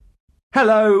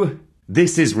Hello,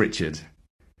 this is Richard,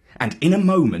 and in a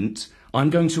moment I'm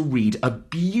going to read a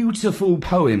beautiful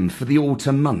poem for the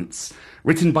autumn months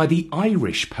written by the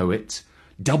Irish poet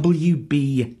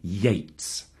WB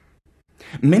Yeats.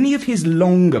 Many of his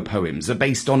longer poems are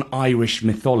based on Irish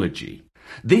mythology.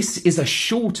 This is a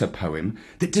shorter poem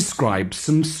that describes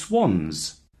some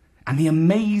swans and the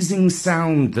amazing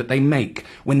sound that they make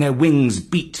when their wings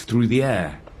beat through the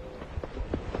air.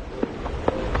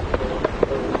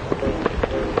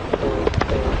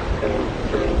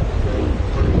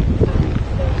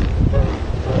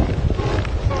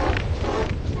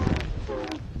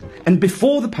 And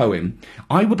before the poem,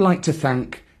 I would like to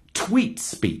thank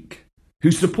TweetSpeak,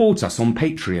 who support us on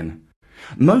Patreon.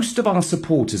 Most of our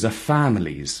supporters are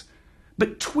families,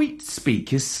 but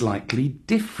TweetSpeak is slightly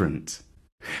different.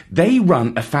 They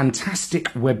run a fantastic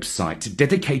website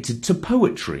dedicated to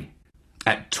poetry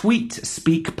at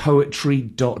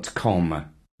tweetspeakpoetry.com.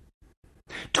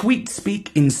 TweetSpeak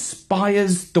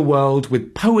inspires the world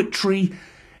with poetry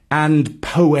and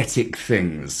poetic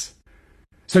things.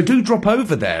 So do drop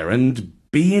over there and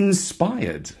be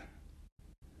inspired.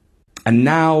 And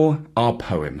now our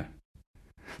poem,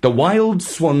 The Wild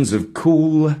Swans of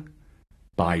Coole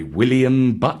by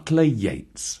William Butler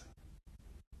Yeats.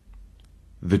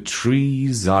 The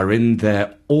trees are in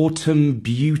their autumn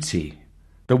beauty,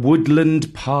 the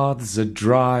woodland paths are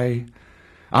dry.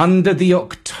 Under the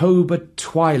October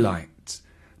twilight,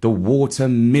 the water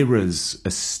mirrors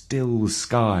a still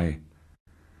sky.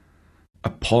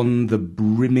 Upon the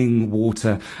brimming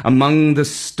water, among the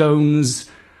stones,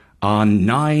 are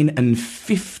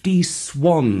 59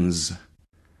 swans.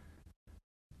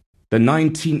 The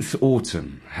 19th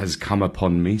autumn has come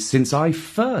upon me since I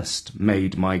first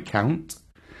made my count.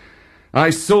 I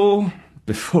saw,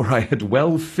 before I had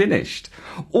well finished,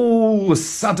 all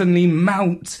suddenly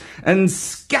mount and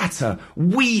scatter,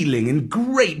 wheeling in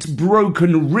great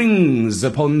broken rings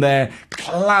upon their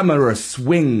clamorous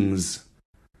wings.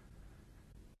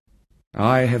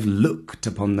 I have looked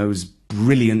upon those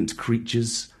brilliant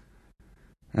creatures,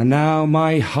 and now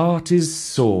my heart is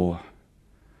sore.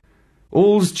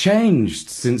 All's changed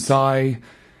since I,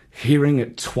 hearing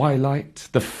at twilight,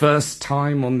 the first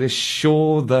time on this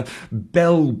shore, the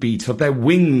bell beat of their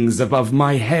wings above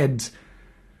my head,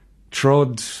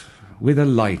 trod with a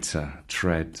lighter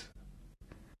tread.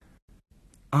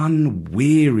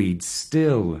 Unwearied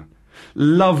still,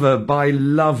 lover by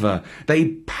lover, they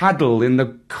paddle in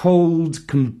the cold,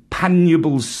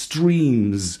 companionable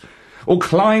streams, or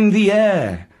climb the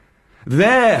air.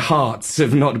 Their hearts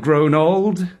have not grown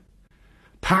old.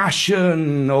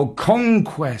 Passion or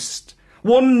conquest,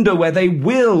 wander where they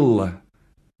will,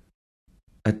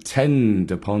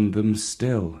 attend upon them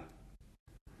still.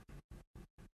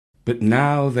 But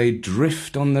now they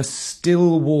drift on the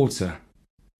still water,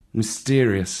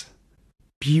 mysterious,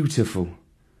 beautiful.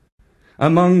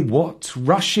 Among what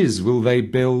rushes will they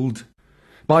build?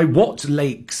 By what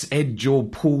lake's edge or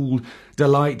pool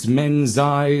delight men's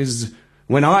eyes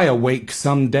when I awake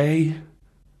some day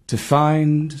to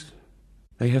find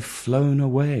they have flown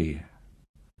away?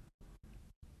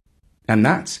 And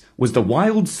that was The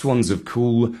Wild Swans of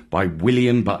Coole by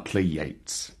William Butler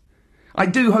Yeats. I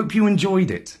do hope you enjoyed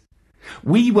it.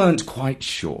 We weren't quite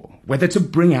sure whether to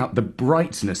bring out the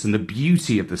brightness and the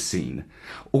beauty of the scene,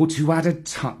 or to add a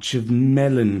touch of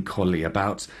melancholy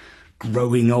about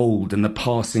growing old and the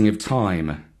passing of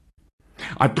time.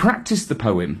 I practiced the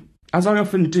poem, as I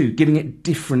often do, giving it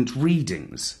different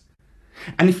readings.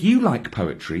 And if you like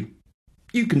poetry,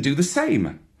 you can do the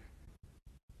same.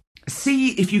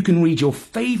 See if you can read your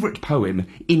favourite poem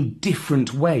in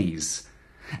different ways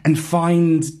and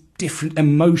find different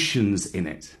emotions in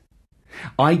it.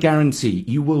 I guarantee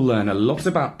you will learn a lot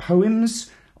about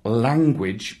poems,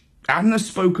 language, and the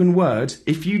spoken word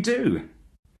if you do.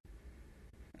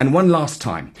 And one last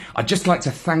time, I'd just like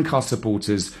to thank our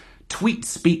supporters,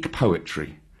 TweetSpeak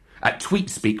Poetry, at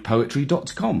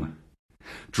tweetspeakpoetry.com.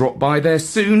 Drop by there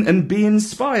soon and be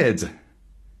inspired.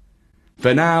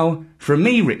 For now, from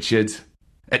me, Richard,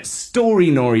 at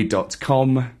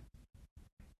storynori.com,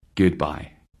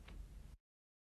 goodbye.